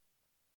Radio.